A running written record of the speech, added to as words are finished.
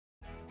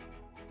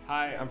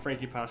Hi, I'm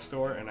Frankie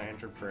Pastor, and I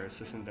interned for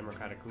Assistant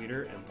Democratic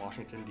Leader in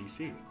Washington,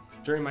 D.C.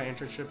 During my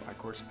internship, I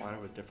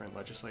corresponded with different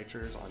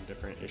legislatures on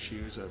different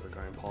issues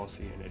regarding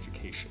policy and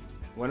education.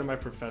 One of my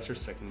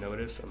professors took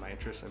notice of my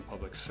interest in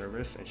public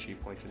service, and she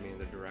pointed me in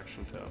the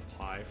direction to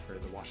apply for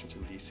the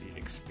Washington, D.C.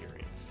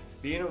 experience.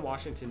 Being in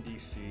Washington,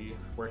 D.C.,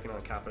 working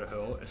on Capitol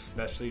Hill,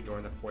 especially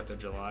during the 4th of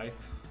July,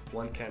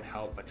 one can't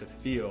help but to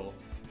feel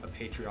a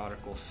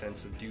patriotical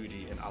sense of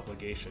duty and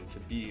obligation to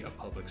be a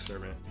public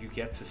servant. You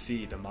get to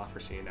see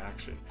democracy in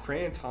action.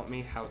 Creighton taught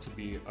me how to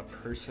be a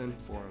person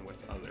for and with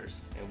others.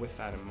 And with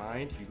that in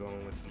mind, you go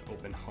in with an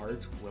open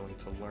heart, willing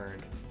to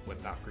learn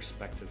what that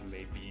perspective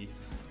may be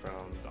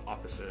from the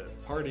opposite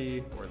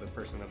party or the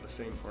person of the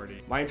same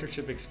party. My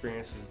internship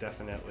experience is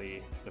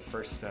definitely the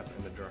first step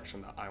in the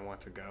direction that I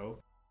want to go.